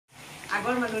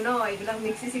আগৰ মানুহ ন এইবিলাক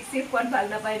মিক্সি সিক্সি খোৱাত ভাল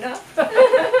নাপায় ন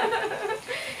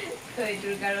তো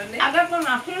এইটোৰ কাৰণে আগতে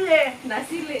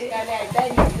নাছিলে কাৰণে আইতাই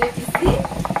নিজে পিচি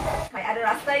আৰু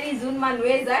ৰাস্তাইদি যোন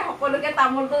মানুহে যায় সকলোকে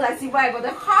তামোলটো যাচিব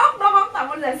আগতে খাওক নখাওক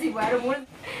তামোল যাচিব আৰু মোৰ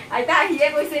আইতা আহিয়ে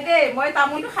কৈছে দেই মই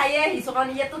তামোলটো খাইয়ে আহিছো কাৰণ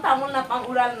ইয়াতো তামোল নাপাওঁ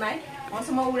উৰাল নাই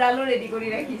মই উৰালো ৰেডি কৰি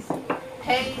ৰাখিছো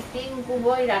সেই টিং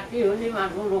কোবই ৰাতি হ'লে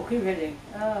মানুহ ৰখি ফেলে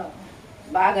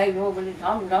বাঘ আহিব বুলি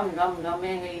ধম ধম ধম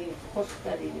ধমে সেই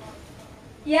খোজকাঢ়ি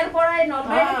ইয়াৰ পৰাই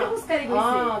নলবাৰীলৈকে খোজকাঢ়ি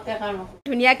গৈছে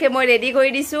ধুনীয়াকে মই ৰেডি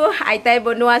কৰি দিছো আইতাই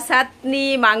বনোৱা চাটনি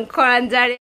মাংসৰ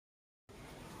আঞ্জাৰে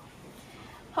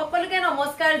সকলোকে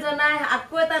নমস্কাৰ জনাই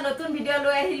আকৌ এটা নতুন ভিডিঅ'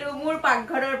 লৈ আহিলো মোৰ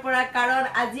পাকঘৰৰ পৰা কাৰণ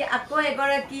আজি আকৌ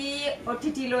এগৰাকী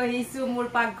অতিথি লৈ আহিছো মোৰ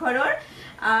পাকঘৰৰ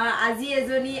আজি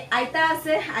এজনী আইতা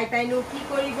আছে আইতাইনো কি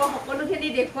কৰিব সকলোখিনি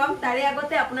দেখুৱাম তাৰে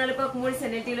আগতে আপোনালোকক মোৰ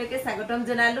চেনেলটিলৈকে স্বাগতম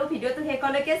জনালো ভিডিঅ'টো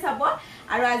শেষলৈকে চাব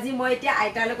আৰু আজি মই এতিয়া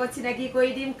আইতাৰ লগত চিনাকি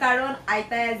কৰি দিম কাৰণ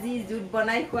আইতাই আজি জুত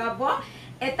বনাই খুৱাব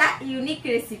এটা ইউনিক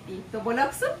ৰেচিপি তো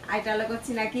বলকচোন আইতাৰ লগত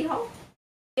চিনাকি হওঁ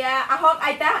আহক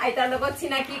আইতাৰ লগত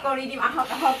চিনাকি কৰি দিম আহক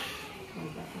আহক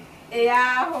এয়া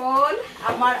হ'ল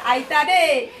আমাৰ আইতা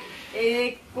দেই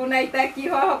কোন আইতা কি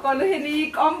হয় সকলোখিনি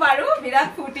কম বাৰু বিৰাট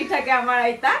ফূৰ্তি থাকে আমাৰ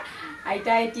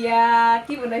আইতা এতিয়া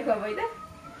কি বনাই খুৱাব আইতা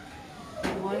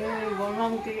মই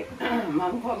বনাম কি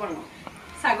মাংস বনাম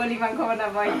ছাগলী মাংস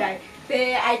বনাব আইতাই তে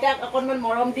আইতাক অকণমান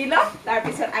মৰম দি লওক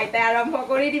তাৰপিছত আইতাই আৰম্ভ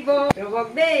কৰি দিব ৰ'বক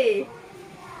দেই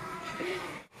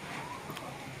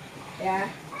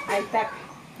আইতাক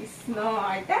কৃষ্ণ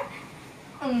আইতা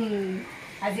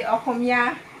আজি অসমীয়া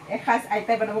এসাঁজ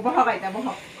আইতাই বনাব বহক আইতা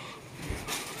বহক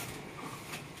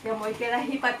মই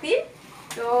কেৰাহী পাতিম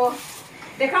তো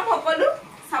দেখাম সকলো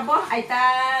চাব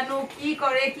আইতানো কি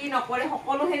কৰে কি নকৰে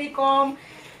সকলোখিনি কম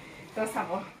তো চাব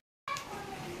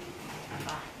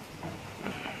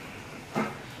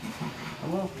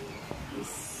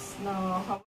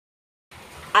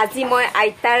আজি মই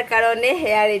আইতাৰ কাৰণে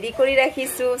হেয়া ৰেডি কৰি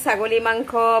ৰাখিছো ছাগলী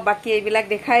মাংস বাকি এইবিলাক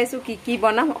দেখাইছো কি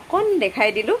বনাম অকণ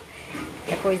দেখাই দিলো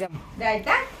কৈ যাম দে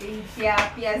আইতা এতিয়া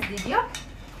পিঁয়াজ দি দিয়ক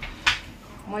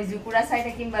মই জুকুৰা চাই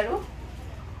থাকিম বাৰু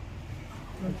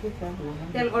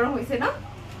তেল গৰম হৈছে ন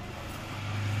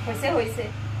হৈছে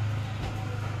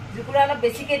জুকুৰা অলপ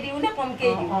বেছিকে দিও নে কমকে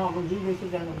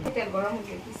দিও তেল গৰম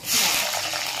হৈ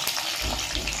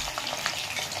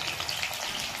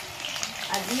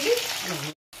আজি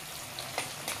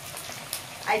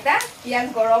আইতা পিঁয়াজ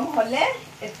গৰম হলে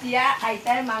এতিয়া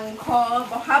আইতাই মাংস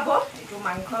বহাব এইটো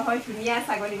মাংস হয় ধুনীয়া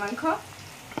ছাগলী মাংস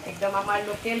একদম আমাৰ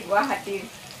লোকেল গুৱাহাটীৰ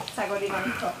ছাগলী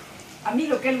মাংস আমি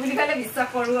লোকেল বুলি ক'লে বিশ্বাস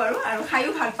কৰোঁ আৰু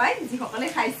খায়ো ভাল পায় যিসকলে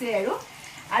খাইছে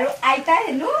আৰু আইতা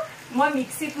হেনো মই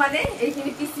মিক্সিত মানে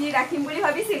এইখিনি পিচি ৰাখিম বুলি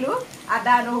ভাবিছিলোঁ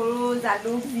আদা নহৰু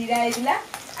জালুক জিৰা এইবিলাক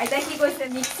আইতাই কি কৈছে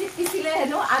মিক্সিত পিচিলে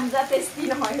হেনো আঞ্জা টেষ্টি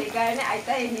নহয় সেইকাৰণে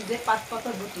আইতাই নিজে পাতত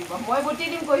বটিব মই বটি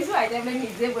দিম কৈছোঁ আইতাই মানে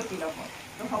নিজে বটি ল'ব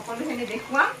তো সকলোখিনি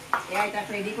দেখুৱাম আইতাক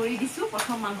ৰেডি কৰি দিছোঁ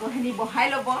প্ৰথম মাংসখিনি বহাই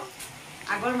ল'ব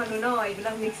আগৰ মানুহ ন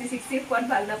এইবিলাক মিক্সি সিক্সি খোৱাত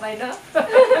ভাল নাপায় ন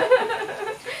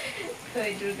তো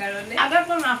এইটোৰ কাৰণে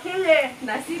আগতে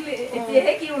নাছিলে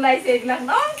এতিয়াহে কি ওলাইছে এইবিলাক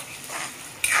ন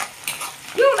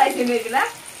কি ওলাইছে নো এইবিলাক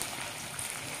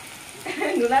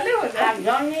নোলালে হ'ল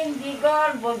আধুনিক যুগৰ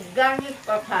বৈজ্ঞানিক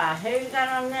কথা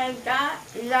সেইকাৰণে এতিয়া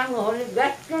ইয়া নহ'লে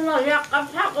গেছটো নহ'লে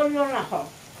কথা কৰিব নাখাওঁ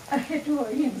সেইটো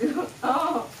হয় কিন্তু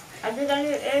আজিকালি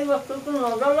এই বস্তুটো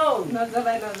নজ্বলাও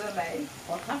নজ্বলাই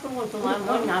কথাটো মই তোমাৰ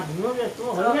মই নাজানো দেছো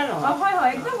হয়নে নহয়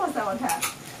হয় একদম সঁচা কথা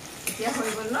এতিয়া হৈ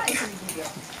গ'ল ন এইখিনি দি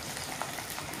দিয়ক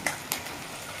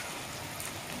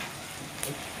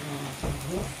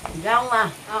যাওঁ মা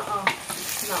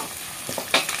ন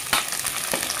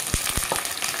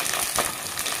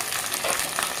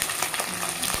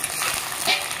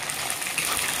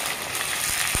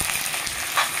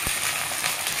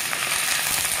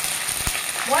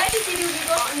মই দিছি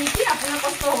দিব নেকি আপোনাৰ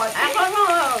কষ্ট হ'ব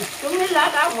তুমি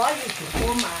লাগা মই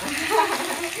দিছোঁ মা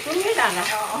তুমি লাগা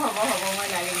হ'ব মই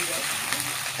লাগিম দিয়ক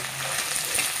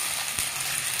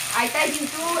আইতাই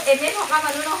কিন্তু এনে থকা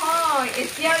মানুহ নহয়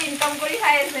এতিয়াও ইনকাম কৰি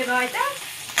খাই আছে ন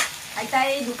আইতাই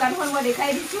এই দোকানখন মই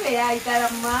দেখাই দিছোঁ এয়া আইতাৰ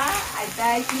আম্মা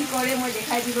আইতাই কি কৰে মই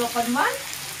দেখাই দিব অকণমান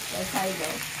চাই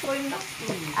যাওঁ কৰিম ন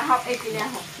আহক এইপিনে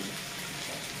আহক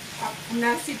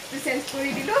আপোনাক চিটটো চেঞ্জ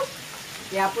কৰি দিলোঁ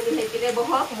আপুনি সেইপিনে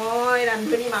বহক মই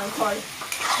ৰান্ধনি মাংসৰ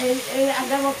এই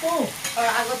আদা বকো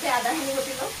আগতে আদাখিনি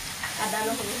বটি লওঁ আদা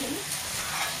নহৰুখিনি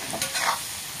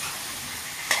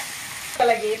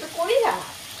লাগে এইটো কৰি থাক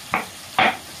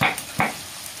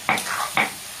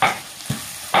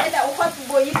এটা ঔষধ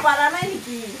বহি পাৰা নাই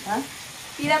নেকি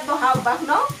পিৰাত বহা অভ্যাস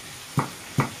ন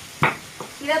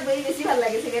পিৰাত বহি বেছি ভাল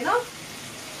লাগে চাগে ন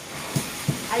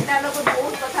আইতাৰ লগত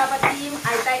বহুত কথা পাতিম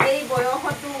আইতাই এই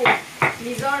বয়সতো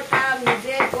নিজৰ কাম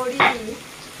নিজে কৰি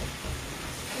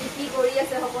কি কৰি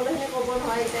আছে সকলোখিনি ক'ব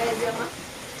নহয় এতিয়া আজি আমাক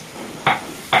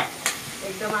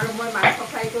একদম আৰু মই মাংস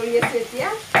ফ্ৰাই কৰি আছো এতিয়া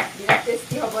বিৰাট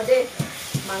টেষ্টি হ'ব দেই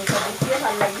মাংস দেখিয়ে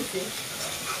ভাল লাগিছে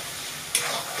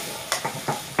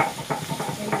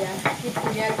এয়া কি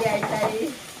ধুনীয়াকৈ আইতাই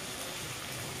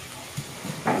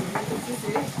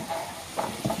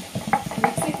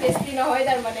মিক্সিত টেষ্টি নহয়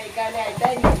তাৰমানে এইকাৰণে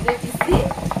আইতাই নিজে পিচি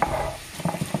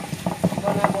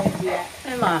বনাব দিয়া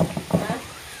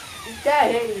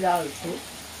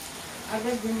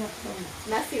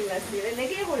নাছিল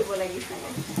এনেকেই কৰিব লাগিছিলে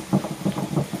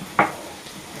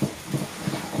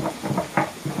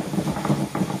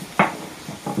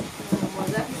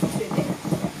মজা পিচিছে দেই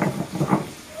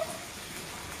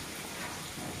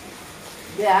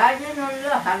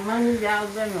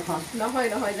নহয়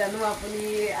নহয় জানো আপুনি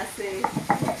আছে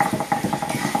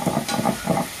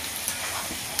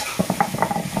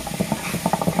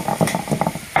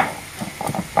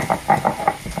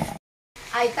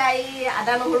আইতাই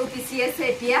আদা নহৰু পিচি আছে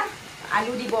এতিয়া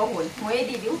আলু দিব হ'ল ময়ে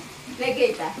দি দিওঁ নেকি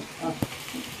আইতা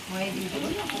ময়ে দি দিওঁ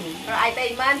আৰু আইতা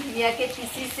ইমান ধুনীয়াকৈ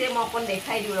পিচিছে মই অকণ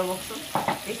দেখাই দিওঁ ৰ'বচোন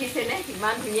দেখিছেনে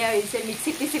ইমান ধুনীয়া হৈছে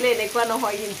মিক্সিত পিচিলে এনেকুৱা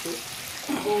নহয় কিন্তু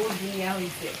বহুত ধুনীয়া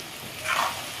হৈছে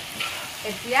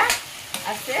এতিয়া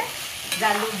আছে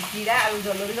জালুক জিৰা আৰু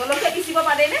জলকীয়া পিচিব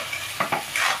পাৰেনে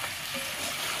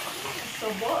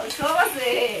চব আছে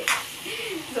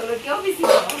জলকীয়াও পিচিব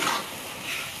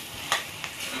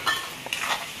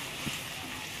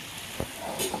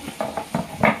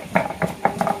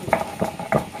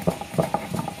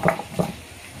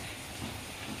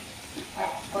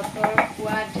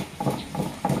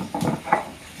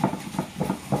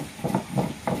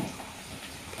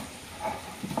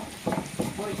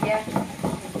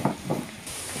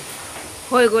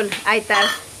হৈ গ'ল আইতাৰ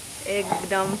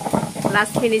একদম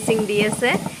লাষ্ট ফিনিচিং দি আছে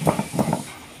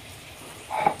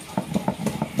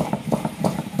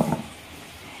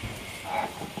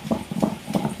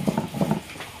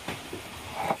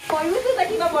মইওতো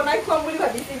কিবা বনাই খুৱাম বুলি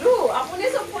ভাবিছিলো আপুনি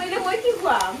চব কৰিলে মই কি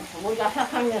খুৱাম মই গাছা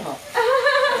খাম নে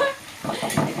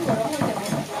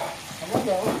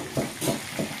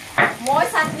মই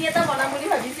চাটনি এটা বনাম বুলি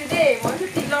ভাবিছো দেই মইতো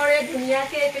তিলৰে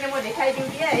ধুনীয়াকৈ এইপিনে মই দেখাই দিওঁ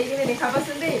দিয়া এইপিনে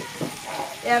দেখাবাচোন দেই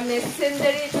এয়া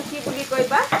মেছেঞ্জাৰী এইটো কি বুলি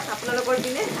কয়বা আপোনালোকৰ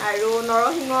পিনে আৰু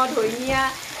নৰসিংহ ধনিয়া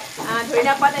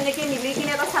পাত এনেকৈ মিলি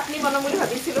কিনে এটা চাটনি বনাম বুলি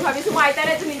ভাবিছোঁ মই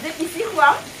আইতাৰে এইটো নিজে পিচি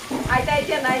খুৱাম আইতা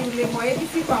এতিয়া নাই বোলে ময়ে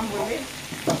পিচি খুৱাম বোলে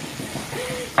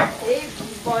এই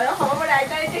বয়স হ'ব পাৰে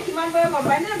আইতাৰ এতিয়া কিমান বয়স গম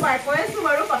পাই নে কৈ আছোঁ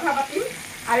বাৰু কথা পাতিম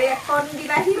আৰু এখন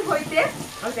বিলাহীৰ সৈতে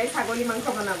আইতাই ছাগলী মাংস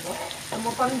বনাব মই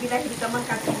অকণ বিলাহী দুটামান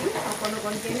কাটি দিম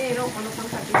অকণকৈ আৰু অকণ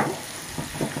কাটি দিম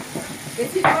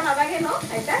বেছি দিব নালাগে ন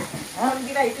আইতা অকণ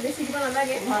বিলাহীটো বেছি দিব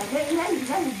নালাগে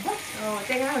অঁ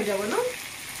টেঙা হৈ যাব ন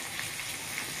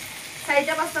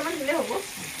 4-5টামান দিলে হ'ব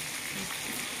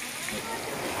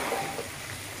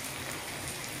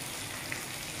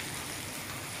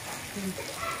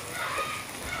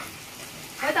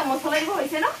এটা মছলা দিব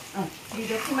হৈছে ন দি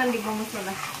দিয়ক কিমান দিব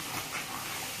মছলা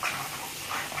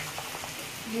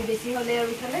বেছি হ'লে আৰু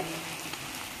ইফালে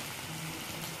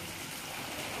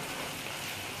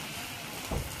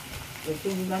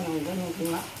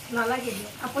নালাগে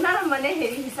দিয়ক আপোনাৰ মানে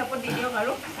হেৰি হিচাপত দি দিয়ক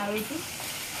আৰু এইটো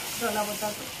জ্বলা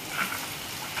বটাটো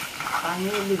পানী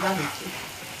দিবা হৈছে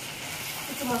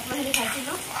এইটো মছলাখিনি খাইছি ন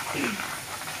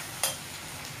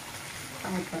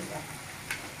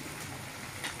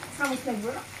চামুচ লাগিব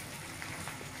ন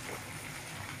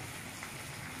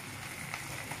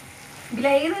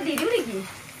বিলাহীটো দি দিওঁ নেকি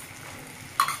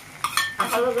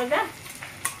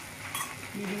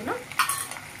দি দিওঁ ন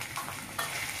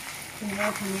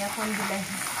ধুনীয়া কণ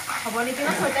বিলাহী হ'ব নেকি ন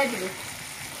ছটাই দিলোঁ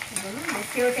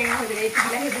বেছিও টেঙা হৈ যাব এইটো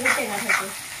বিলাহী বহুত টেঙা থাকে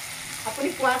আপুনি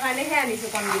কোৱাৰ কাৰণেহে আনিছোঁ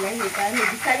কণ বিলাহী সেইকাৰণে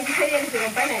বিচাৰি আনিছোঁ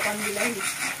গম পাই নাই কণ বিলাহী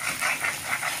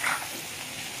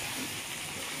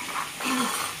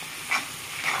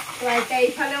আইতা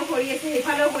ইফালেও কৰি আছে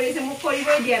সেইফালেও কৰি আছে মোক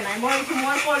কৰিবই দিয়া নাই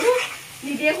মই কৰোঁ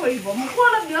নিদিয়ে কৰিব মোকো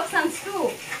অলপ দিয়ক চান্সটো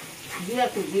দি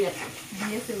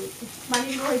আছোঁ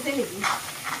মানিব হৈছে নেকি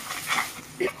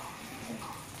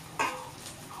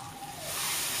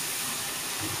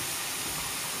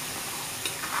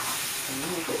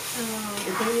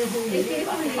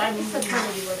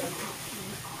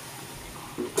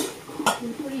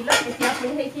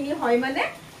সেইখিনি হয় মানে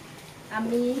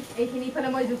আমি এইখিনি ইফালে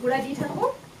মই জুকুৰা দি থাকোঁ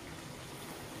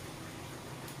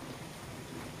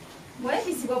মই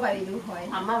পিচিব পাৰিলোঁ হয়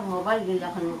আমাৰ মোবাইল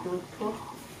বিলাখনতো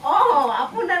অঁ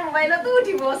আপোনাৰ মোবাইলতো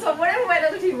উঠিব চবৰে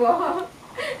মোবাইলত উঠিব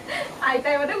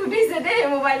আইতাই মানে সুধিছে দেই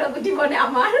মোবাইলত উঠিবনে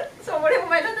আমাৰ চবৰে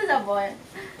মোবাইলতে যাব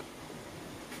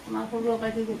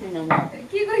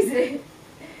কি কৈছে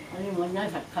নাই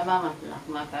ভাত খাবা মাতলা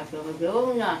মাকা দেও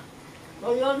না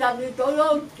তইও যাবি তইও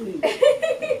উঠবি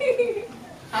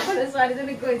আপোনাৰ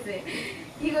ছোৱালীজনী কৈছে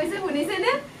কি কৈছে শুনিছে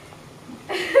নে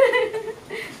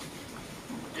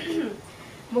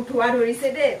মোক ধোৱা ধৰিছে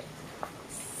দেই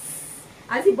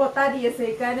আজি বতা দি আছে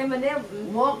সেইকাৰণে মানে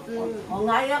মোক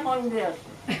অঙাইয়া কন্দে আছে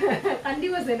কান্দি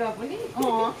গৈছে ন আপুনি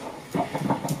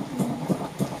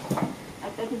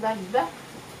এটা কিবা দিবা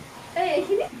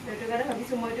এইখিনি সেইটো কাৰণে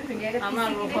ভাবিছো মইতো ধুনীয়াকে আমাৰ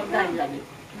সদায় লাগে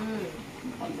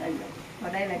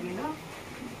সদায় লাগে ন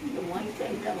মই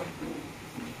এতিয়া বস্তু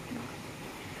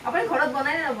আপুনি ঘৰত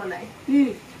বনাই নে নবনাই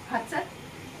ভাত চাত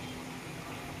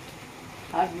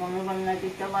ভাত বনাব নাই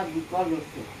কেতিয়াবা বিপদ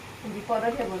হৈছে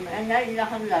বিপদতহে বনাই এনে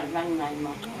এইগিলাখন লাগাং নাই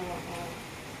মই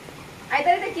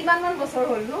আইতাৰ এতিয়া কিমানমান বছৰ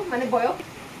হ'ল নো মানে বয়স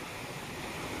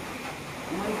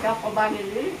মই এতিয়া ক'বা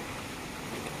গেলি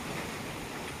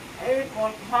এই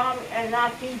প্ৰথম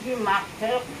এনাটি যি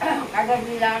মাছে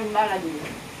কাগজবিলাক আনিব লাগিব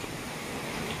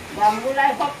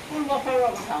গামোলাই 70 বছৰৰ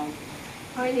কথা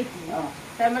হয় নেকি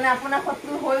তাৰমানে আপোনাৰ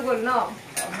 70 হৈ গ'ল ন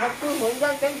 70 হৈ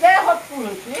গ'ল কেতিয়া 70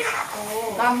 হৈছে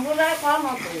গামোলাই কম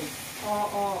আছে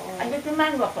আজি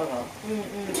কিমান বছৰৰ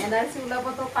এনআৰচি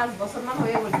ওলাবতো 5 বছৰমান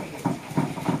হৈয়ে গ'ল নেকি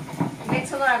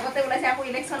ইলেকশ্যনৰ আগতে ওলাইছে আকৌ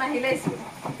ইলেকশ্যন আহিলেইছো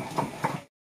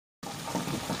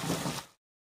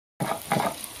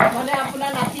মানে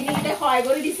আপোনাৰ নাতিনীকেইটাই সহায়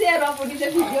কৰি দিছে আৰু আপুনি যে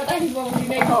ভিডিঅ'ত আহিব বুলি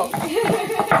নে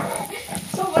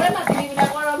চবৰে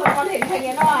নাতিনীবিলাকৰ অলপমান হেৰি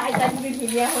থাকে ন আইতা যদি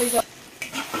ধুনীয়া হৈ যায়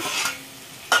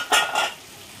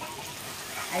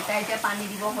আইতা এতিয়া পানী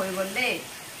দিব হৈ গ'ল দেই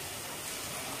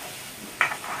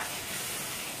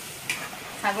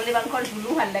ছাগলী মাংসৰ জোলো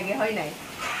ভাল লাগে হয় নাই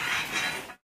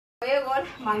হৈয়ে গ'ল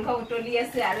মাংস উতলি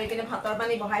আছে আৰু এইপিনে ভাতৰ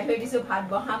পানী বহাই থৈ দিছো ভাত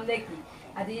বহাম নে কি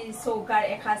আজি চৌকাৰ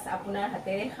এসাঁজ আপোনাৰ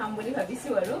হাতেৰে খাম বুলি ভাবিছো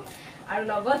আৰু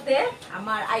লগতে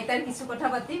আমাৰ আইতাৰ কিছু কথা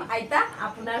পাতিম আইতা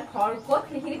আপোনাৰ ঘৰ ক'ত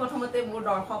সেইখিনি প্ৰথমতে মোৰ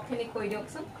দৰ্শকখিনিক কৈ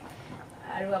দিয়কচোন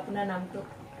আৰু আপোনাৰ নামটো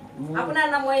আপোনাৰ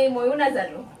নাম ময়ো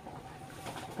নাজানো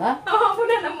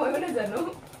আপোনাৰ নাম ময়ো নাজানো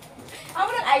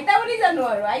আপোনাক আইতা বুলি জানো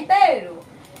আৰু আইতাই আৰু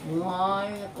মই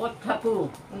ক'ত থাকো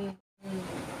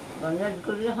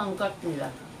গণেশগুৰি শংকৰটিলা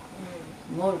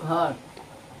মোৰ ঘৰ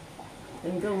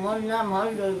কিন্তু মোৰ নাম হ'ল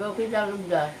দৈৱকী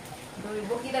তালুকদাৰ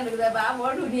দৈৱকী তালুকদাৰ বা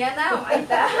বৰ ধুনীয়া নাম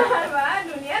আইতা বা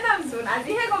ধুনীয়া নামচোন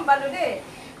আজিহে গম পালো দেই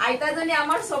আইতাজনী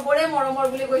আমাৰ চবৰে মৰমৰ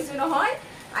বুলি কৈছো নহয়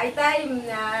আইতাই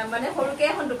মানে সৰুকে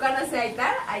এখন দোকান আছে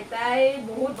আইতাই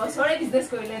বহুত বছৰে বিজনেছ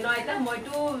কৰিলে ন আইতা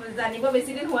মইতো জানিব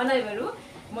বেছি দিন হোৱা নাই বাৰু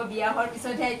মই বিয়া হোৱাৰ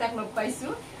পিছতহে আইতাক লগ পাইছো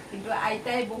কিন্তু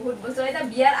আইতাই বহুত বছৰ আইতা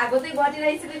বিয়াৰ আগতে গুৱাহাটীত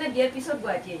আহিছিলে নে বিয়াৰ পিছত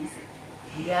গুৱাহাটী আহিছে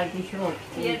বিয়াৰ পিছত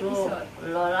কিন্তু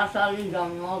ল'ৰা ছোৱালী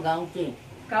জন্ম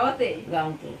গাঁৱতে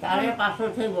তাৰে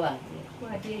পাছতহে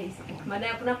গুৱাহাটী আহিছে মানে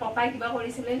আপোনাৰ ককাই কিবা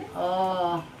কৰিছিলে নে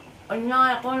অন্য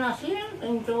একো নাছিল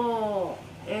কিন্তু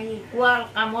এই কুৱাৰ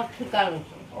কামত ঠিকা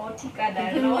লৈছে ঠিকাদাৰ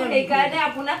সেইকাৰণে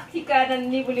আপোনাক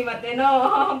ঠিকাদাৰনী বুলি মাতে ন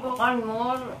কাৰণ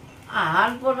মোৰ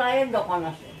আহাৰ পৰাই দোকান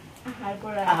আছে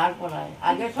আহাৰ পৰাই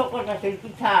আগে চকত আছিল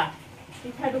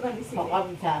পিঠা দোকান দিছিল পকা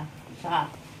পিঠা চাহ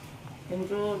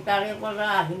কিন্তু তাৰে পৰা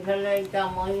আহি পেলাই এতিয়া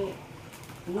মই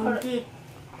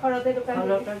ঘৰতে দোকান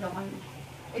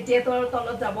এতিয়াতো আৰু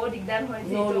তলত যাবও দিগদাৰ হয়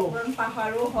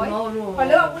পাহাৰো হয়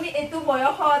হ'লেও আপুনি এইটো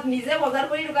বয়সত নিজে বজাৰ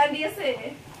কৰি দোকান দি আছে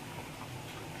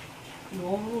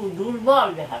দুৰ্বল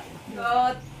দেখাটো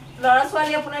ল'ৰা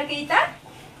ছোৱালী আপোনাৰ কেইটা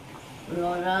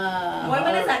ল'ৰা মই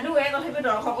মানে জানো তথাপি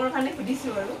দৰ্শকৰ কাৰণে সুধিছো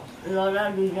আৰু ল'ৰা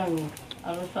 2জনী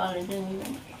আৰু ছোৱালী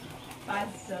 3জনী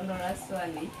 5জন ল'ৰা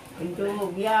ছোৱালী কিন্তু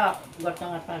বিয়া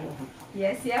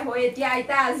বিয়া চিয়া হৈ এতিয়া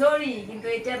আইতা আজৰি কিন্তু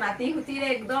এতিয়া নাতি খুটিৰে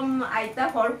একদম আইতা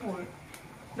ভৰপূৰ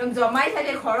একদম জমাই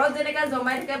থাকে ঘৰত যেনেকা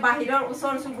জমাই থাকে বাহিৰৰ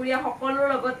ওচৰ চুবুৰীয়া সকলোৰ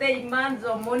লগতে ইমান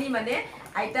জমনি মানে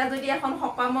আইতা যদি এখন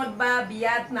সকামত বা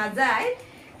বিয়াত নাযায়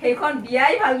সেইখন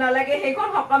বিয়াই ভাল নালাগে সেইখন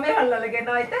সকামে ভাল নালাগে ন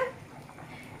আইতা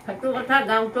সেইটো কথা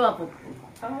গাঁৱতো আপত্তি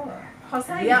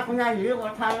বিয়া শুনাইলেও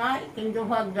কথা নাই কিন্তু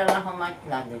সব জ্বালা সমাজ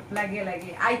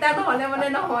লাগে আইতা নহ'লে মানে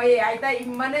নহয় আইতা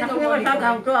ইমানে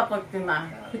গাঁৱতো আপত্তি মা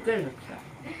ঠিকে লৈছা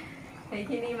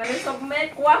সেইখিনি মানে চবে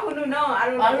কোৱা শুনো ন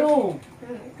আৰু পালো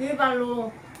কি পালো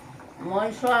মই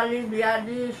ছোৱালী বিয়া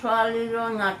দি ছোৱালীৰ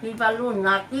নাতি পালো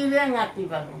নাতি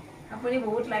পালো আপুনি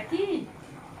বহুত লাকি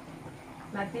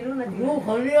নাতিৰো দুখ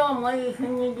হ'লেও মই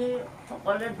এইখিনি দি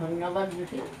সকলোৱে ধন্যবাদ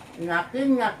দিছোঁ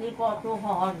নাতি পোৱাটো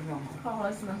সহজ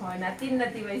নহয়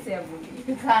নাতি পাইছে আপুনি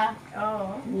শিক্ষা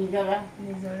নিজৰা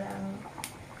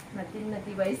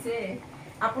নাতি পাইছে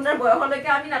আপোনাৰ বয়সলৈকে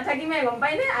আমি নাথাকিমেই গম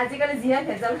পাইনে আজিকালি যিহে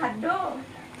ভেজাল খাদ্য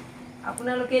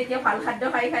আপোনালোকে এতিয়া ভাল খাদ্য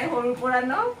খাই সৰুৰ পৰা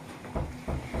ন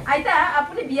আইতা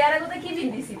আপুনি বিয়াৰ আগতে কি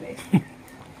পিন্ধিছিলে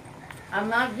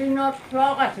আমাৰ দিনত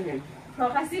ফ্ৰক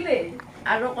আছিলে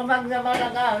আৰু ক'ৰবাত যাব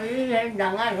লগা হ'লে সেই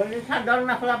ডাঙৰ হ'লে চাদৰ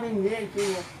মেখেলা পিন্ধি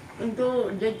আহিছিলোঁ কিন্তু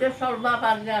যেতিয়া চলব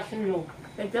পাৰি আছিলোঁ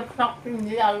তেতিয়া ফ্ৰক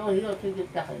পিন্ধি আলহী অতিথি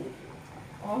খালি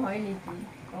অঁ হয় নেকি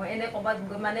অঁ এনে ক'ৰবাত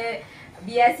মানে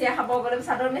বিয়া চিয়া খাব গ'লে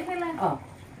চাদৰ মেখেলা অঁ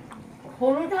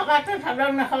সৰু থকাতে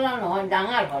চাদৰ মেখেলা নহয়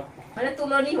ডাঙৰ ঘৰ মানে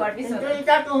তুলনি হোৱাৰ পিছত কিন্তু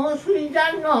এতিয়া তহোঁ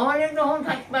চুইজাৰ নহ'লে তহোঁ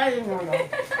থাকিবাই নোৱাৰোঁ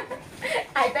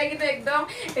আইতা কিন্তু একদম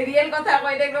ৰিয়েল কথা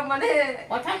কয় একদম মানে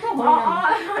কথাটো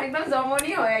একদম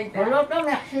জমনি হয় আইতা হ'লেওতো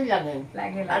মেক্সি লাগে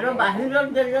আৰু বাহিৰত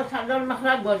গ'লে চাদৰ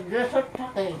মেখেলা গড্ৰেছত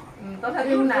থাকে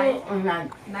তথাপিও নাই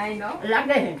নাই ন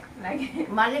লাগে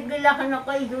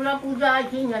মালিকগিলাখনকে ইজোৰা পূজা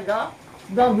আহিছে নেদক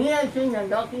দহি আহিছে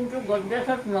নেদক কিন্তু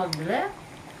গড্ৰেছত নধৰে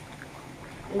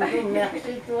কিন্তু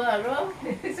মেক্সিটো আৰু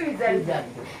চুইজাৰ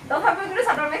তথাপিও কিন্তু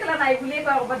চাদৰ মেখেলা নাই বুলিয়ে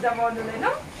কয় ক'ৰবাত যাব নোৱাৰে ন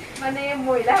মানে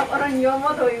মহিলাসকলৰ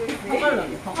নিয়মত হৈ গৈছে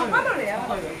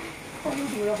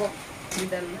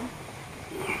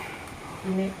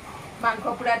মাংস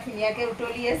পুৰা ধুনীয়াকে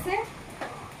উতলি আছে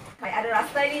আৰু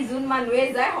ৰাস্তাইদি যোন মানুহে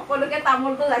যায় সকলোকে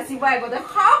তামোলটো যাচিব আগতে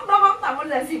খাওক নহওক তামোল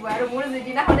যাচিব আৰু মোৰ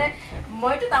যিদিনাখনে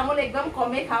মইতো তামোল একদম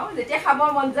কমেই খাওঁ যেতিয়া খাব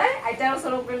মন যায় আইতাৰ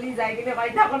ওচৰত গ'লে যাই কিনে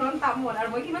আইতা অকণমান তামোল আৰু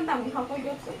মই কিমান তামোল খাওঁ কৈ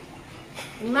দিয়কচোন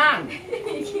ইমান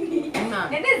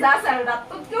এনে যাচ আৰু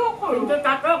দাঁততকেও সৰু কিন্তু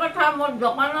তাঁতৰ কথা মোৰ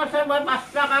দোকান আছে মই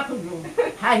 5 টকা খোজোঁ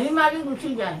হাঁহি মাৰি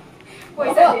গুচি যায়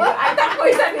পইচা নিদিওঁ আইতাক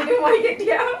পইচা নিদিওঁ মই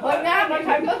কেতিয়া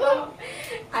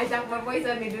আইতাক মই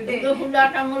পইচা নিদিওঁ দেই সুদা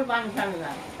তামোল 5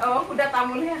 টকা অঁ সুদা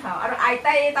তামোলহে খাওঁ আৰু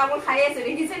আইতাই এই তামোল খাই আছে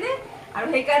দেখিছেনে আৰু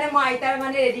সেইকাৰণে মই আইতাৰ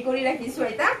মানে ৰেডি কৰি ৰাখিছোঁ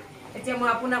আইতা এতিয়া মই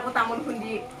আপোনাকো তামোল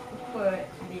খুন্দি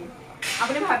দিম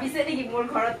আপুনি ভাবিছে নেকি মোৰ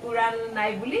ঘৰত উৰাল নাই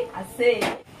বুলি আছে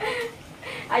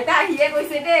আইতা আহিয়ে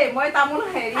কৈছে দেই মই তামোল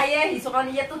খাইয়ে আহিছোঁ কাৰণ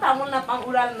ইয়াতো তামোল নাপাওঁ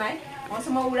উৰাল নাই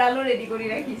মই উৰালো ৰেডি কৰি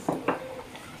ৰাখিছোঁ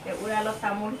উৰালত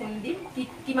তামোল খুন্দিম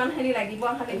কিমানখিনি লাগিব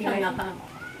খালি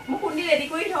মই খুন্দি ৰেডি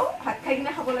কৰি থওঁ ভাত খাই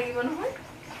কিনে খাব লাগিব নহয়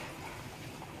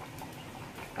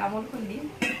তামোল খুন্দিম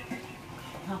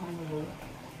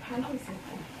ভাল হৈছে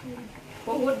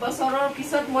বহুত বছৰৰ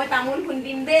পিছত মই তামোল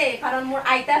খুন্দিম দেই কাৰণ মোৰ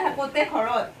আইতা থাকোঁতে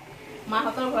ঘৰত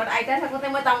মাহঁতৰ ঘৰত আইতা থাকোঁতে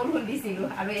মই তামোল খুন্দিছিলোঁ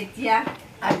আৰু এতিয়া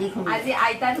আজি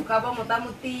আইতা ঢুকাব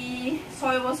মোটামুটি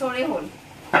 6 বছৰে হ'ল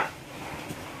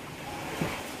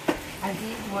আজি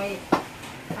মই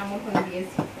তামোল খুন্দি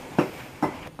আছোঁ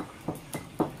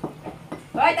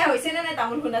আইতা হৈছেনে নাই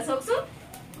তামোল খুন্দা চাওকচোন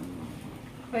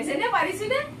হৈছেনে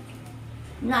পাৰিছোনে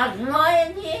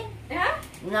নাজনয়জি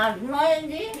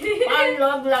পাৰ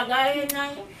লগ লাগাই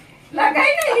নাই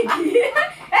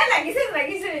নেকি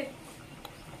লাগিছে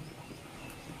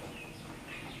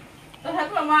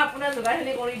তথাপিও মই আপোনাৰ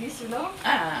যোগাৰখিনি কৰি দিছোঁ ন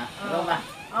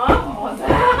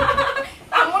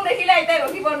তামোল দেখিলে আইতাই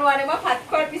ৰখিব নোৱাৰে মই ভাত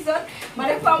খোৱাৰ পিছত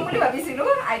মানে খুৱাম বুলি ভাবিছিলোঁ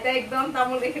আইতাই একদম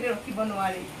তামোল দেখিলে ৰখিব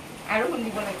নোৱাৰি আৰু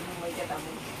খুন্দিব লাগিব মই এতিয়া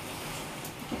তামোল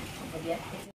হ'ব দিয়া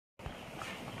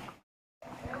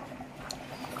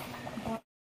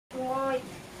মই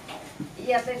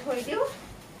ইয়াতে থৈ দিওঁ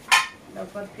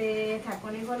লগতে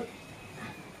ঢাকনিখন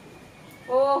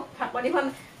ঢাকনিখন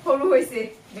সৰু হৈছে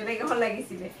বেলেগ এখন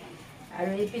লাগিছিলে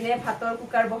আৰু এইপিনে ভাতৰ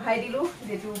কুকাৰ বহাই দিলোঁ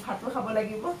যিহেতু ভাতো খাব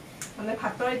লাগিব মানে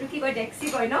ভাতৰ এইটো কি কয় ডেক্সি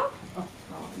কয় ন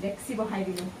ডেক্সি বহাই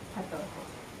দিলোঁ ভাতৰ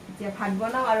এতিয়া ভাত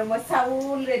বনাওঁ আৰু মই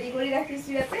চাউল ৰেডি কৰি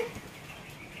ৰাখিছোঁ ইয়াতে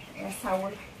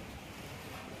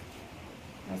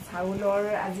চাউলৰ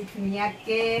আজি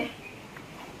ধুনীয়াকৈ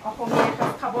অসমীয়া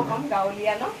খাব কম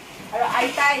গাঁৱলীয়া ন আৰু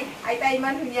আইতাই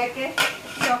ইমান ধুনীয়াকৈ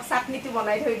চাটনিটো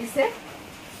বনাই থৈ দিছে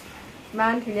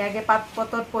ইমান ধুনীয়াকৈ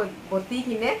পাতপতত বটি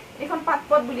কিনে এইখন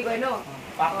পাতপত বুলি কয় ন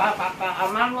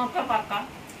আমাৰ মতে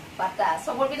পাতা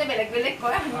চবৰ পিনে বেলেগ বেলেগ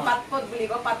কয় আমি পাতপত বুলি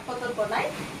কওঁ পাতপতত বনাই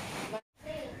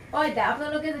দা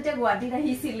আপোনালোকে যেতিয়া গুৱাহাটীত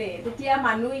আহিছিলে তেতিয়া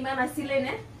মানুহ ইমান আছিলে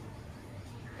নে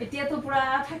এতিয়াতো পুৰা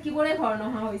থাকিবৰে ঘৰ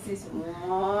নোহোৱা হৈছে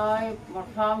মই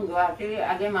প্ৰথম গুৱাহাটীৰ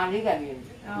আগে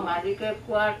মালিকে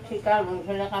খোৱাৰ ঠিকা লৈ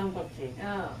পেলাই কাম কৰিছে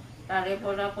তাৰে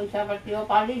পৰা পইচা পাতিও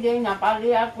পালি দেই নাপালি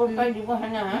আৰু ক'ৰ পৰাই দিব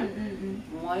সেনে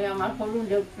মই আমাৰ সৰু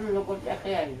দেউতাৰ লগত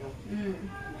একে আহিলোঁ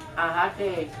আহাতে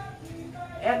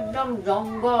একদম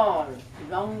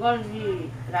জংগল যি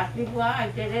ৰাতিপুৱা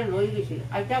আইতাৰে লৈ গৈছিল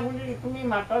আইতা বুলি তুমি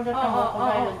মাতৰ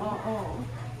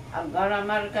আগৰ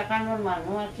আমাৰ কাকানৰ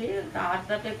মানুহ আছিল তাহাঁত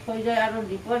তাতে থৈ যায় আৰু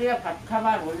দুপৰীয়া ভাত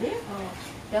খাবা হ'লে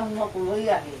তেওঁ মোক লৈ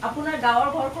আহে আপোনাৰ গাঁৱৰ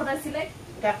ঘৰ ক'ত আছিলে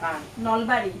কাকান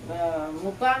নলবাৰী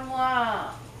মুকালমুৱা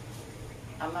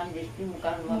আমাৰ ডিষ্ট্ৰিক্ট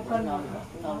মুকালমুৱা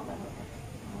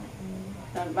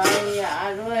নলবাৰী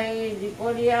আৰু এই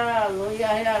দুপৰীয়া লৈ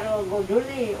আহে আৰু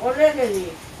গধূলি ওলে গেলি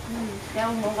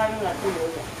তেওঁ মোক আৰু ৰাতি লৈ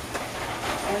যায়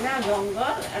এনে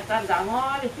জংঘল এটা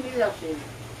ডাঙৰ শিল আছিল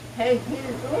সেই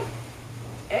শিলটো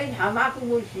এই ধামাটো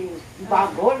গৈছিল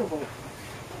বাঘৰ হৈ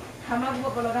ঘামাক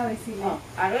বব লগা হৈছিল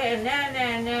আৰু এনে এনে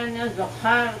এনে এনে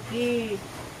জখাৰ কি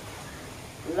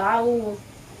লাও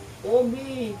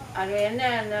কবি আৰু এনে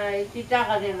এনে তিতা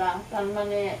কাৰেলা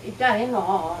তাৰমানে ইটাহে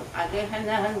নহয় আগে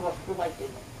সেনেহেন বস্তু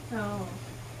পাইছিল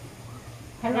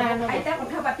আইতা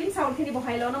কথা পাতিম চাউলখিনি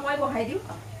বহাই লওঁ ন মই বহাই দিওঁ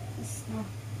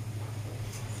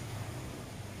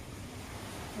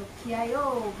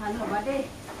ভাল হবা দেই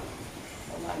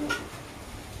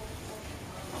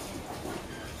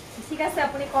ঠিক আছে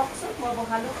আপুনি কওকচোন মই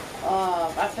বহালো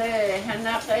পাছে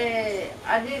সেনেকে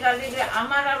আজিকালি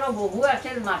আমাৰ আৰু বহু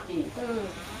আছিল মাটি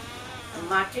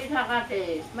মাটি থাকাতে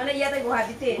মানে ইয়াতে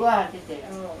গুৱাহাটীতে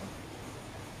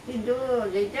কিন্তু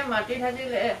যেতিয়া মাটি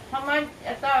থাকিলে সমাজ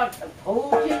এটা ঢৌ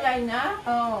উঠি যায় না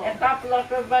এটা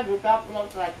প্লটৰ বা দুটা প্লট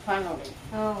ৰাখিব নোৱাৰে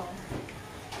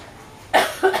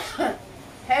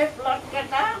সেই প্লট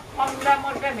কেইটা কম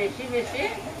দামতে বেছি বেছি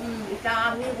এতিয়া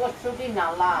আমি বস্তু কি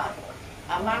নালা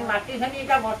আমাৰ মাটিখিনি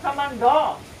এতিয়া বৰ্তমান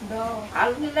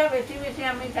ভালবিলাক বেছি বেছি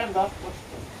আমি এতিয়া 10 বস্তু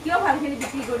কিয় ভালখিনি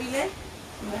বিক্ৰী কৰিলে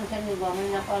ইমানখিনি গমেই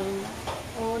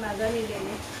নাপালোঁ নাজানিলে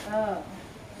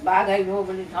বাঘ আহিব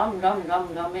বুলি ধম ধম ধম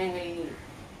ধমে সেই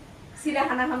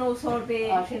চিৰাখানাখনৰ ওচৰতে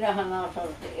চিৰাখানাৰ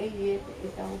ওচৰতে এই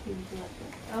এটাও কিন্তু আছে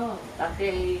তাতে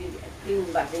এই টিং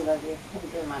বাজি বাজি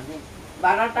সেনেকে মানুহ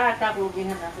 12টা এটা লগি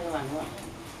সেনেকে মানুহ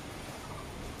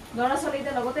ল'ৰা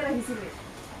ছোৱালীকেইটা লগতে ৰাখিছিলে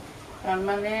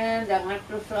তাৰমানে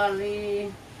ডাঙৰটো ছোৱালী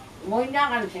মইনা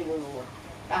কান্দিছিলোঁ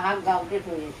তাহাক গাঁৱতে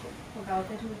থৈ আছে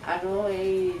আৰু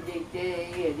এই যেতিয়া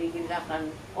এই হেৰিগিলাখান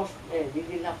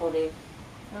হেৰিগিলা কৰে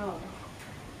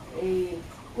এই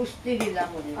কুস্তিগিলা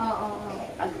কৰে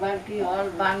একবাৰ কি হ'ল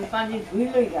বানপানী ধুই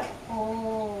লৈ গ'ল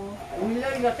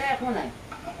একো নাই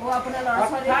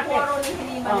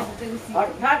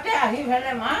হঠাতে আহি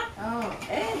পেলাই মা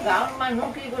এই গাঁৱৰ মানুহ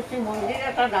কি কৰিছে মন্দিৰ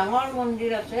এটা ডাঙৰ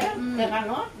মন্দিৰ আছে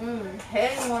সেখানত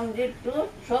সেই মন্দিৰটো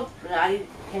চব ৰাইজ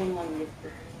সেই মন্দিৰটো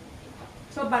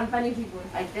চব বানপানী উঠি গ'ল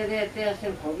আইতাৰে ইয়াতে আছে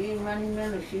ভৰি ইমান ইমান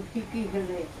হৈছে শিকি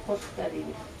পেলাই খোজকাঢ়ি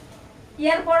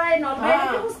ইয়াৰ পৰাই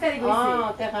নলবাৰীলৈকে খোজকাঢ়ি গৈছে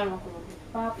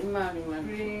ইমান ইমান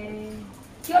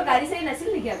কিয় গাড়ী চাড়ী নাছিল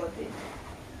নেকি আগতে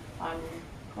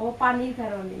পানীৰ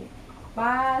কাৰণে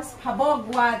বাছ ভাবক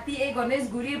গুৱাহাটী এই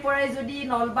গণেশগুৰিৰ পৰাই যদি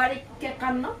নলবাৰী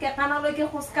কেকানলৈকে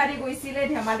খোজকাঢ়ি গৈছিলে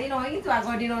ধেমালি নহয় কিন্তু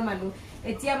আগৰ দিনৰ মানুহ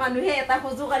এতিয়া মানুহে এটা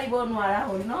খোজো কাঢ়িব নোৱাৰা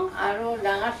হ'ল ন আৰু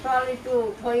ডাঙৰ ছোৱালীটো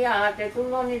থৈ আহাতে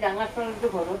তুলনি ডাঙৰ ছোৱালীটো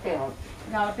ঘৰতে হ'ল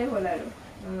গাঁৱতে হ'ল আৰু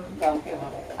গাঁৱতে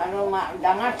হ'ল আৰু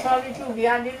ডাঙৰ ছোৱালীটো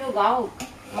বিয়া দিলোঁ গাঁৱত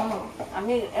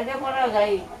আমি এৰে পৰা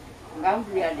যাই গাঁৱত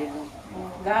বিয়া দিলোঁ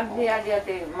গাঁৱত বিয়া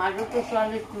দিয়াতে মাজতো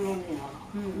ছোৱালীৰ তুলনি হ'ল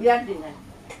বিয়াৰ দিনাই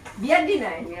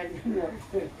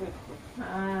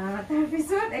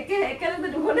তাৰপিছত একেলগে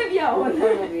দুখনে বিয়া হ'ল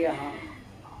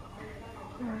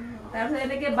তাৰপিছত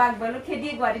এনেকে বাঘ বালু খেদি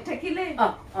গুৱাহাটীত থাকিলে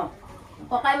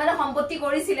ককাই মানে সম্পত্তি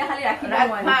কৰিছিলে খালি ৰাখিব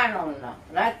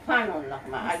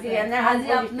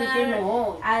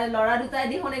ল'ৰা দুটাই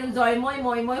দেখোন জয়ময়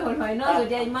ময়ময় হ'ল হয় ন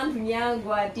যদি ইমান ধুনীয়া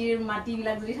গুৱাহাটীৰ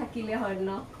মাটিবিলাক যদি থাকিলে হয় ন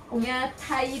ধুনীয়া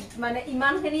ঠাইত মানে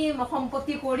ইমানখিনি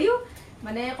সম্পত্তি কৰিও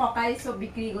মানে ককাই চব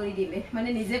বিক্ৰী কৰি দিলে মানে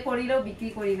নিজে কৰিলেও বিক্ৰী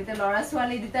কৰিলে ল'ৰা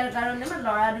ছোৱালী দুটাৰ কাৰণে মানে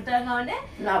ল'ৰা দুটাৰ কাৰণে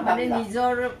মানে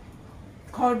নিজৰ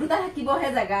ঘৰ দুটা থাকিবহে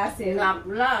জাগা আছে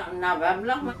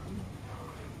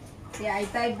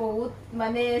আইতাই বহুত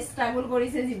মানে ষ্ট্ৰাগল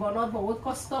কৰিছে জীৱনত বহুত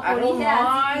কষ্ট কৰিছে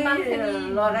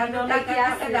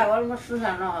ডাঙৰ বস্তু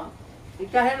জানো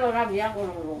এতিয়াহে ল'ৰা বিয়া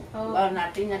কৰিলো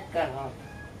নাতি নাটকাৰ হ'ল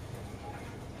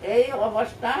এই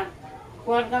অৱস্থাত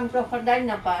কোৱাৰ কামটো সদায়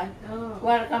নাপায়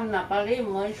কোৱাৰ কাম নাপালে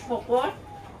মই চকত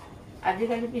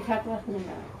আজিকালি পিঠাটো আছে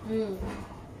না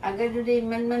আগে যদি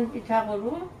ইমান পিঠা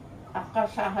কৰোঁ আকাৰ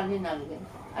চাহ খালি নালাগে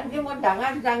আনকি মই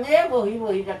ডাঙে বহি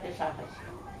বহি তাতে চাহ খাইছোঁ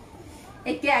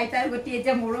এতিয়া আইতাৰ গতি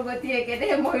এতিয়া মোৰো গতি একেদে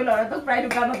মই ল'ৰাটোক প্ৰায়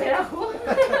দোকানতে ৰাখোঁ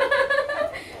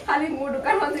খালি মোৰ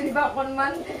দোকানত যেনিবা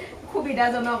অকণমান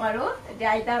সুবিধাজনক আৰু এতিয়া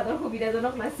আইতাহঁতৰ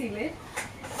সুবিধাজনক নাছিলে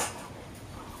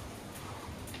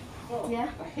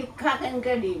শিক্ষা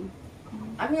কেনেকে দিম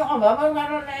আমি অভাৱৰ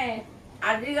কাৰণে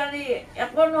আজিকালি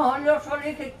একো নহ'লেও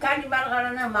ছোৱালীক শিক্ষা দিবৰ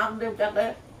কাৰণে মাক দেউতাকে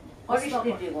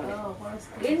পৰিস্থিতি কৰে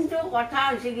কিন্তু কথা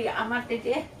হৈছে কি আমাৰ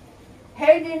তেতিয়া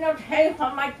সেই দিনত সেই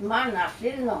সময়ত মা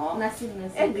নাছিল নহয়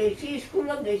গেছি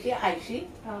স্কুলত গেছি আহিছি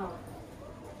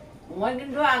মই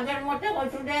কিন্তু আগৰ মতে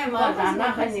কৈছোঁ দে মই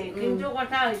জানাখিনি কিন্তু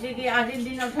কথা হৈছে কি আজিৰ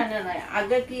দিনত সেনে নাই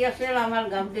আগে কি আছিল আমাৰ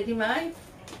গাঁৱত দেখি মাই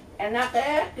এনেকে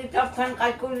কিতাপখন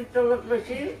কাইকুলিৰ তলত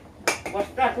লৈছিল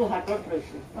বস্তাটো হাতত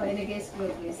লৈছিল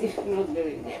স্কুলত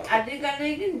গৈ আজিকালি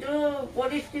কিন্তু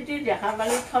পৰিস্থিতি দেখা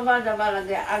পালে থব যাব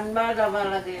লাগে আনব যাব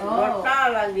লাগে বৰ্তা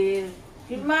লাগিল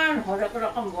কিমান হৰেক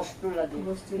ৰকম বস্তু লাগে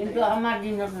কিন্তু আমাৰ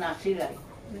দিনত নাছিল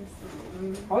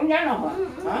হয় না নহয়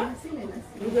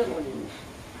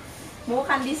মই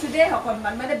খান্দিছো দে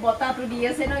অকণমান মানে বতাহটো দি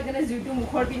আছে ন সেইকাৰণে জুইটো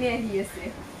মুখৰ পিনে আহি আছে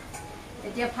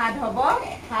এতিয়া ভাত হ'ব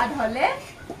ভাত হ'লে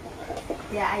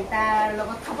এতিয়া আইতাৰ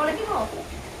লগত খাব লাগিব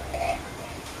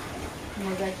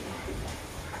মজাকে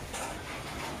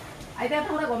আইতা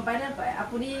আপোনাৰ গম পাই নাপায়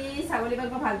আপুনি ছাগলী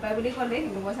মাংস ভাল পায় বুলি ক'লে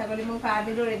কিন্তু মই ছাগলী মাংস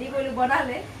আনিলো ৰেডি কৰিলো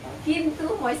বনালে কিন্তু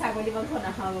মই ছাগলী মাংস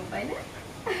নাখাওঁ গম পাই নে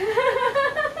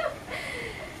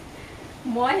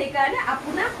মই সেইকাৰণে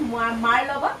আপোনাক মাৰ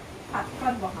লগত ভাত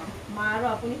খোৱাত বহাম মা আৰু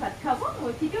আপুনি ভাত খাব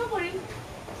মই ভিডিঅ' কৰিম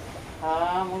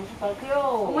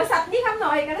মই চাটনি খাম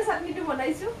নহয় সেইকাৰণে চাটনিটো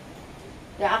বনাইছো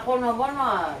আকৌ নবনাম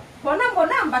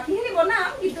বনাম বাকীখিনি বনাম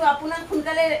কিন্তু আপোনাক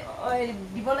সোনকালে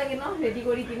দিব লাগে ন ৰেডি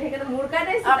কৰি কিনে সেইকাৰণে মোৰ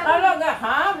কাৰণে একেলগে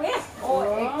খাম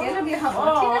একেলগে খাব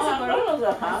ঠিক আছে বাৰু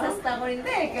চেষ্টা কৰিম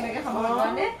দে একেলগে খাবৰ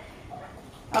কাৰণে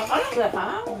একেলগে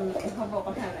খাম হ'ব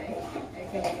কথা নাই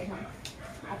একেলগে খাম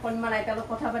অকণমান আইতাৰ লগত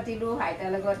কথা পাতিলো আইতাৰ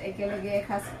লগত একেলগে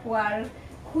এসাঁজ খোৱাৰ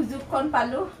সুযোগখন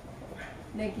পালো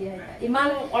নেকি আইতা ইমান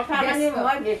কথা মানে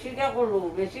মই বেছিকে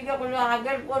ক'লো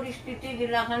আগৰ পৰিস্থিতি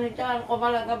গিলাখান এতিয়া ক'ব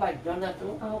লগা বাধ্য নাছো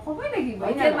ক'বই লাগিব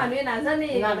এতিয়া মানুহে নাজানে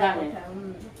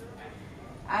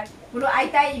আৰু বোলো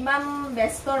আইতাই ইমান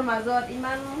ব্যস্তৰ মাজত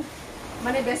ইমান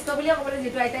মানে ব্যস্ত বুলিয়ে ক'বলৈ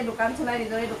যিটো আইতাই দোকান চলাই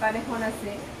নিজৰে দোকান এখন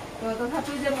আছে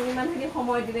তথাপিও যে মোক ইমানখিনি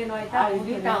সময় দিলে নহয়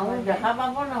দেখা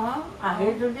পাব নহয় আহে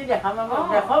যদি দেখা পাব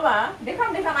দেখাবা দেখাম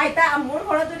আইতা মোৰ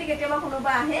ঘৰত যদি কেতিয়াবা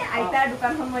কোনোবা আহে আইতাৰ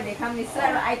দোকানখন মই দেখাম নিশ্চয়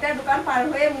আৰু আইতাৰ দোকান পাৰ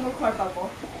হৈয়ে মোৰ ঘৰ পাব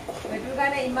সেইটো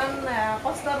কাৰণে ইমান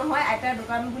কষ্ট নহয় আইতাৰ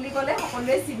দোকান বুলি ক'লে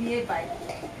সকলোৱে চিনিয়ে পায়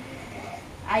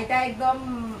আইতা একদম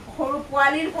সৰু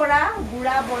পোৱালিৰ পৰা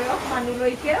বুঢ়া বয়স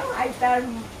মানুহলৈকেও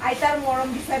আইতাৰ মৰম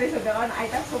বিচাৰে চবে কাৰণ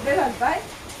আইতাক চবেই ভাল পায়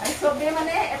আৰু চবে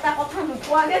মানে এটা কথা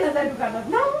নোপোৱাকে নাযায় দোকানত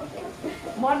ন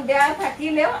মন বেয়া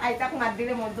থাকিলেও আইতাক মাত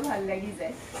দিলে মনটো ভাল লাগি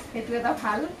যায় সেইটো এটা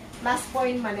ভাল প্লাছ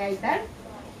পইণ্ট মানে আইতাৰ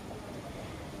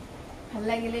ভাল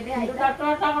লাগিলে দে আইতাটো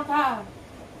এটা কথা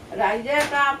ৰাইজে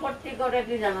এটা আপত্তি কৰে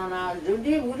কি জানো না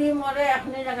যদি বুঢ়ী মৰে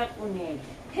এখনি জেগাত কোনে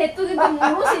সেইটো কিন্তু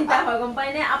মোৰো চিন্তা হয় গম পাই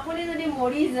নে আপুনি যদি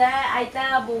মৰি যায় আইতা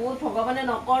বহুত ভগৱানে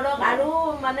নকৰক আৰু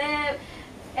মানে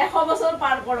 100 বছৰ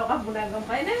পাৰ কৰক আপোনাক গম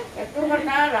পাই নে এইটো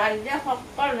কথা ৰাইজে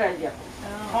সকলোৱে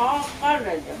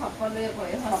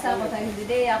কয় সঁচা কথা কিন্তু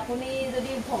দেই আপুনি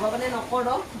যদি ভগৱানে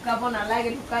নকৰক ঢুকাব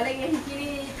নালাগে ঢুকালে সেইখিনি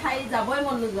ঠাই যাবই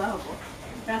মন নোযোৱা হ'ব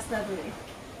ৰাস্তাটোৰে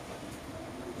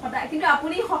সদায় কিন্তু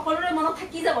আপুনি সকলোৰে মনত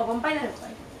থাকি যাব গম পাই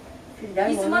নাপায়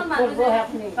কিছুমান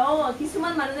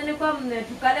মানুহ যেনেকুৱা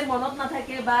ঢুকালে মনত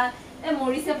নাথাকে বা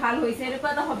মৰিছে ভাল হৈছে এনেকুৱা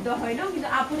এটা শব্দ হয় ন কিন্তু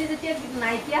আপুনি যেতিয়া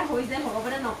নাইকিয়া হৈ যায়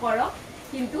ভগৱানে নকৰক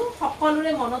কিন্তু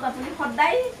সকলোৰে মনত আপুনি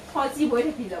সদায় সজীৱ হৈ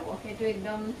থাকি যাব সেইটো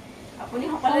একদম আপুনি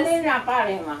সকলোৰে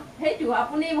নাপাৰে সেইটো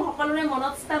আপুনি সকলোৰে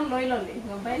মনত স্থান লৈ ল'লে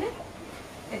গম পাইনে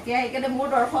এতিয়া সেইকাৰণে মোৰ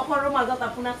দৰ্শকৰ মাজত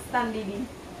আপোনাক স্থান দি দিম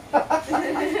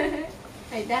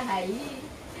আইতা হাই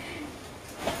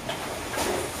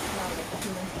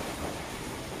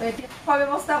খোৱা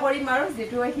ব্যৱস্থা কৰিম আৰু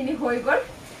যিটো এইখিনি হৈ গ'ল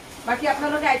বাকী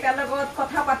আপোনালোকে আইতাৰ লগত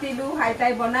কথা পাতিলো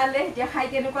আইতাই বনালে এতিয়া খাই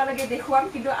কেনেকুৱা লাগে দেখুৱাম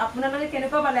কিন্তু আপোনালোকে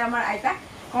কেনেকুৱা পালে আমাৰ আইতাক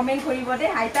কমেণ্ট কৰিব দে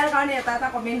আইতাৰ কাৰণে এটা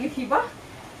কমেণ্ট লিখিব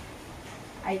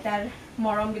আইতাৰ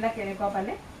মৰমবিলাক কেনেকুৱা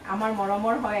পালে আমাৰ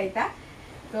মৰমৰ হয় আইতা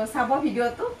তো চাব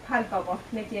ভিডিঅ'টো ভাল পাব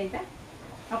নেকি আইতা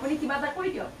আপুনি কিবা এটা কৈ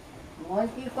দিয়ক মই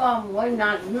কি কম মই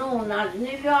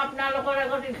নাজনিলেও আপোনালোকৰ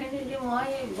আগত এইখিনি দি মই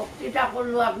বক্তৃতা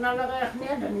কৰিলো আপোনালোকে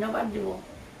এইখিনিয়ে ধন্যবাদ দিব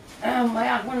মই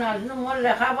আকৌ নাজনো মোৰ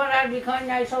লেখা পঢ়াৰ বিষয়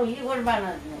নাই চহী কৰিব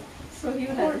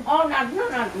নাজনো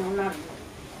নাজনো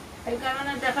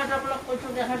সেইকাৰণে তেখেতসকলক কৈছো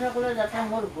তেখেতসকলে যাতে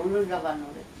মোৰ ভুল হৈ যাব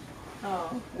নোৱাৰে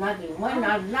নাকি মই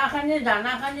নাজনাখিনি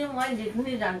জানাখিনি মই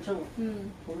যিখিনি জানছো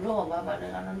ভুলো হ'ব পাৰে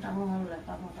কাৰণ তামোল মোৰ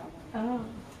লেখা পঢ়া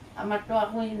আমাৰতো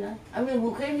একোৱেই নাই আমি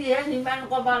মুখেদিহে যিমান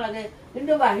ক'ব লাগে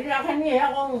কিন্তু বাহিৰাখিনিহে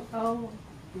কওঁ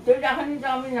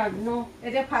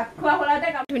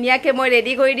ধুনীয়াকে মই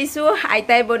ৰেডি কৰি দিছো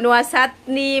আইতাই বনোৱা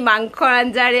চাটনি মাংসৰ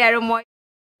আঞ্জাৰে আৰু মই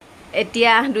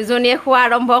এতিয়া দুজনীয়ে খোৱা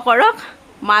আৰম্ভ কৰক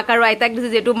মাক আৰু আইতাক দিছো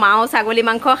যেটো মাও ছাগলী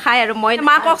মাংস খায় আৰু মই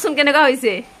মা কওকচোন কেনেকুৱা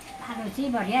হৈছে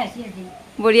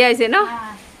বঢ়িয়া হৈছে ন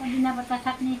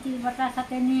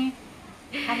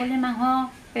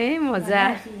এই মজা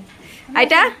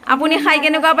আইতা আপুনি খাই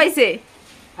কেনেকুৱা পাইছে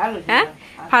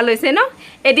ভাল হৈছে ন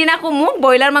এদিন আকৌ মোক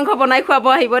ব্ৰইলাৰ মাংস বনাই খুৱাব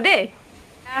আহিব দেই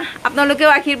আপোনালোকেও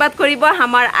আশীৰ্বাদ কৰিব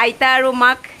আমাৰ আইতা আৰু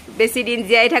মাক বেছি দিন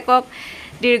জীয়াই থাকক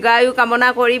দীৰ্ঘায়ু কামনা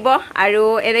কৰিব আৰু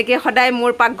এনেকৈ সদায়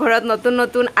মোৰ পাকঘৰত নতুন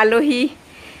নতুন আলহী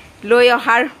লৈ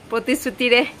অহাৰ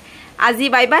প্ৰতিশ্ৰুতিৰে আজি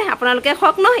বাই বাই আপোনালোকে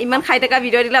খওক ন ইমান খাই থকা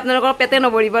ভিডিঅ' দিলে আপোনালোকৰ পেটে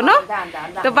নভৰিব ন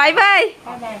তো বাই বাই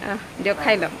দিয়ক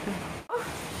খাই লওক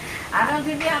আৰু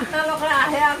যদি আপোনালোকে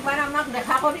আহে একবাৰ আমাক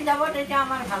দেখা কৰি যাব তেতিয়া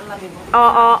আমাৰ ভাল লাগিব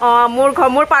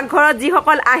মোৰ পাকঘৰত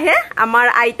যিসকল আহে আমাৰ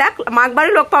আইতাক মাক বাৰু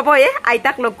লগ পাবয়ে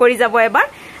আইতাক লগ কৰি যাব এবাৰ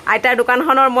আইতাৰ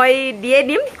দোকানখনৰ মই দিয়ে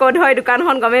দিম ক'ত হয়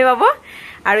দোকানখন গমেই পাব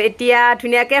আৰু এতিয়া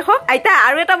ধুনীয়াকৈ হওক আইতা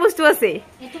আৰু এটা বস্তু আছে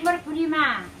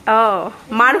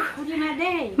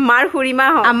মাৰ খুৰীমা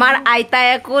হওক আমাৰ আইতাই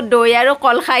আকৌ দৈ আৰু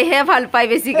কল খাইহে ভাল পায়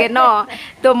বেছিকৈ ন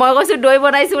তো মই কৈছোঁ দৈ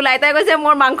বনাইছোঁ বোলে আইতাই কৈছে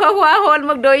মোৰ মাংস খোৱা হ'ল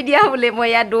মোক দৈ দিয়া বোলে মই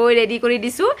ইয়াত দৈ ৰেডি কৰি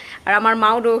দিছোঁ আৰু আমাৰ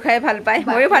মাও দৈ খাই ভাল পায়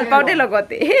ময়ো ভাল পাওঁ দেই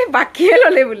লগতে বাকীয়ে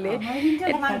ল'লে বোলে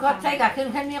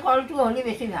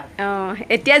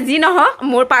এতিয়া যি নহওক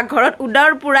মোৰ পাকঘৰত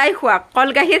উদাৰ পুৰাই খোৱা কল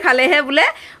গাখীৰ খালেহে বোলে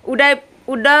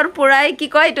উদাৰ পুৰাই কি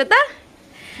কয় এইটো এটা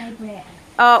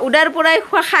উদাৰ পুৰাই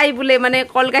খোৱা খাই বোলে মানে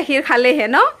কল গাখীৰ খালেহে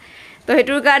ন তো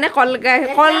সেইটোৰ কাৰণে কল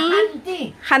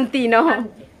শান্তি নহয়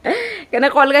সেইকাৰণে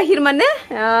কল গাখীৰ মানে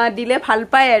দিলে ভাল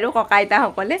পায় আৰু ককা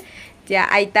আইতাসকলে এতিয়া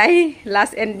আইতাই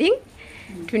লাষ্ট এণ্ডিং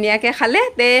ধুনীয়াকৈ খালে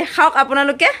তে খাওক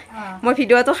আপোনালোকে মই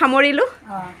ভিডিঅ'টো সামৰিলোঁ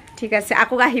ঠিক আছে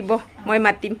আকৌ আহিব মই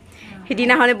মাতিম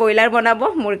সিদিনাখনে ব্ৰইলাৰ বনাব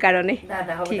মোৰ কাৰণে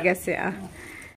ঠিক আছে